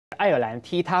爱尔兰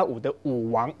踢踏舞的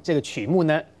舞王这个曲目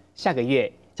呢，下个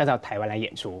月将到台湾来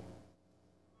演出。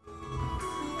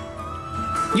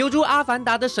 犹如《阿凡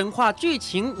达》的神话剧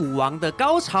情，舞王的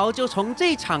高潮就从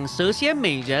这场蛇蝎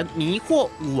美人迷惑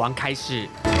舞王开始。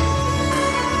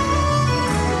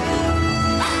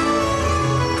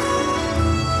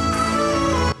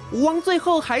舞王最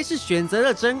后还是选择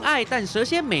了真爱，但蛇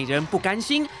蝎美人不甘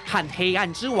心，和黑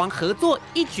暗之王合作，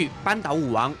一举扳倒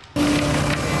舞王。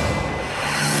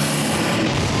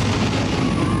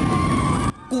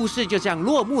 故事就这样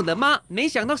落幕了吗？没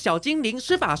想到小精灵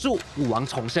施法术，舞王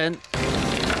重生。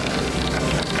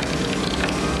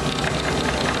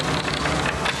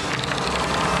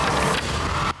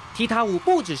踢踏舞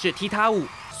不只是踢踏舞，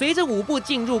随着舞步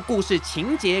进入故事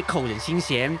情节，扣人心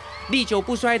弦。历久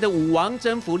不衰的舞王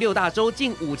征服6大洲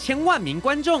近5000万名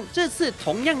观众，这次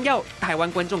同样要台湾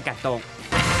观众感动。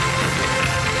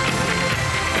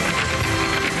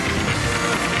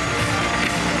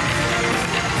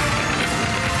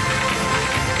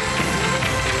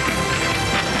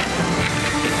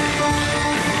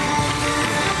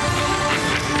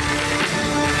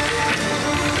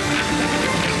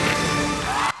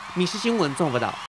 民视新闻综合报道。